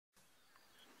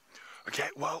Okay,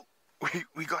 well,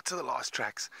 we got to the last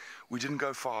tracks. We didn't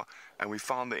go far, and we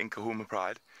found the Nkuhumas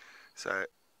pride. So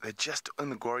they're just in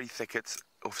the gory thickets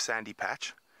of Sandy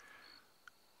Patch.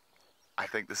 I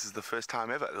think this is the first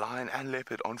time ever, lion and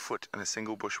leopard on foot in a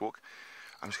single bushwalk.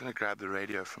 I'm just going to grab the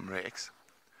radio from Rex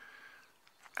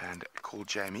and call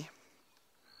Jamie.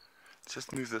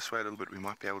 Just move this way a little bit, we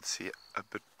might be able to see it a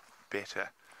bit better.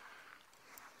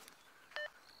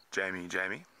 Jamie. So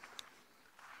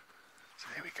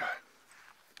there we go.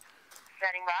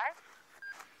 Standing by.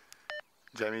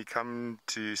 Jamie, come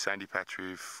to Sandy Patch,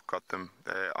 we've got them.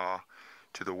 They are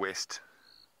to the west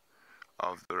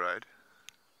of the road.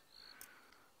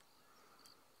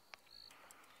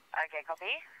 Okay, copy.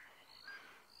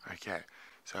 Okay,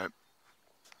 so...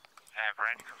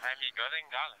 Brent, confirm you got it,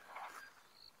 darling.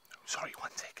 Sorry,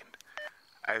 1 second.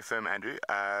 Affirm, Andrew.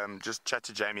 Just chat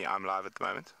to Jamie, I'm live at the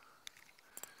moment.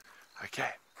 Okay,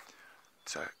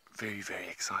 so very, very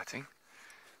exciting.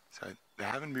 So they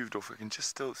haven't moved off, we can just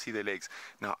still see their legs.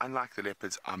 Now, unlike the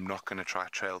leopards, I'm not going to try to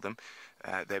trail them.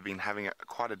 They've been having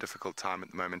quite a difficult time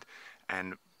at the moment,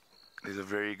 and there's a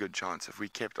very good chance if we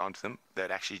kept onto them,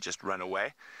 they'd actually just run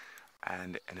away.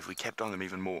 And if we kept on them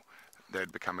even more,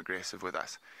 they'd become aggressive with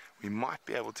us. We might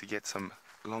be able to get some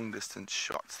long-distance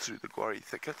shots through the quarry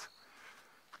thicket.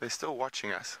 They're still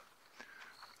watching us.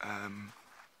 Can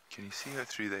you see her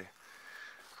through there?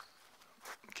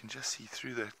 You can just see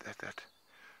through that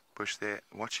bush there,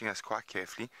 watching us quite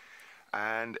carefully.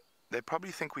 And they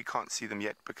probably think we can't see them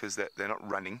yet because they're not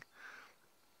running.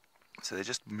 So they're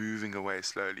just moving away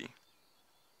slowly.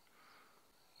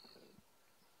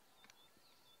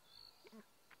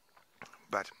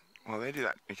 But while they do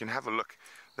that, you can have a look.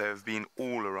 They've been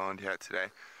all around here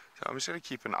today. So I'm just going to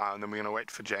keep an eye on them. We're going to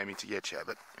wait for Jamie to get here.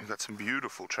 But we've got some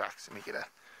beautiful tracks. Let me get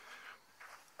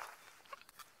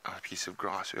a piece of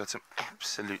grass. We've got some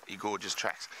absolutely gorgeous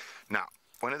tracks. Now,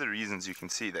 one of the reasons you can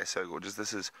see they're so gorgeous,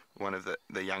 this is one of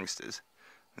the youngsters.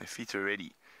 Their feet are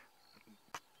already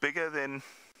bigger than,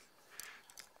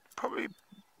 probably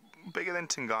bigger than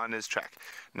Tingana's track.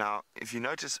 Now, if you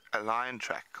notice a lion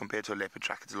track compared to a leopard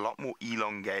track, it's a lot more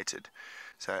elongated.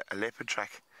 So a leopard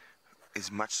track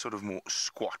is much sort of more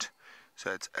squat.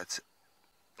 So it's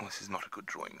oh, this is not a good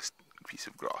drawing piece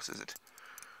of grass, is it?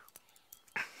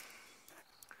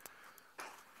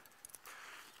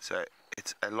 So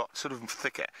it's a lot sort of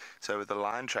thicker. So with the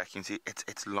lion track, you can see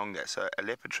it's longer. So a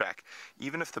leopard track,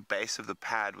 even if the base of the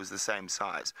pad was the same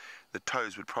size, the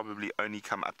toes would probably only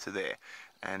come up to there.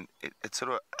 And it's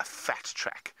sort of a fat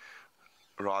track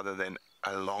rather than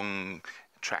a long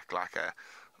track like a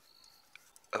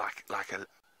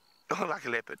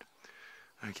leopard.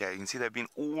 Okay, you can see they've been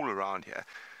all around here.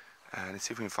 Let's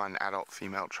see if we can find an adult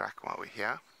female track while we're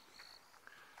here.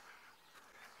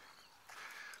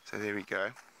 So there we go.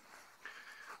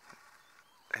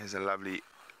 There's a lovely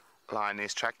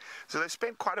lioness track. So they've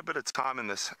spent quite a bit of time in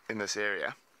this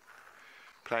area,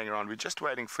 playing around. We're just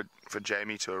waiting for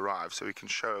Jamie to arrive so we can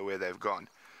show her where they've gone.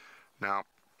 Now,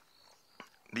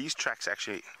 these tracks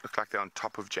actually look like they're on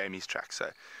top of Jamie's track. So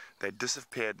they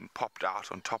disappeared and popped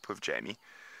out on top of Jamie.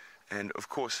 And of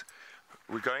course,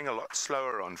 we're going a lot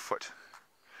slower on foot.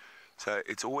 So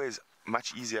it's always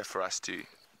much easier for us to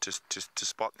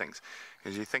spot things.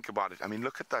 As you think about it, I mean,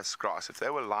 look at this grass. If they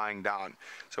were lying down,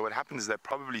 so what happens is they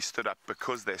probably stood up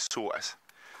because they saw us.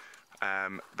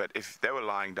 But if they were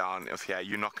lying down,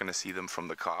 you're not going to see them from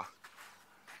the car.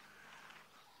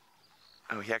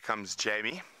 Oh, here comes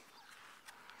Jamie.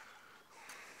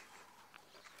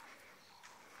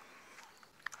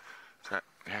 So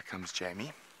here comes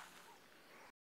Jamie.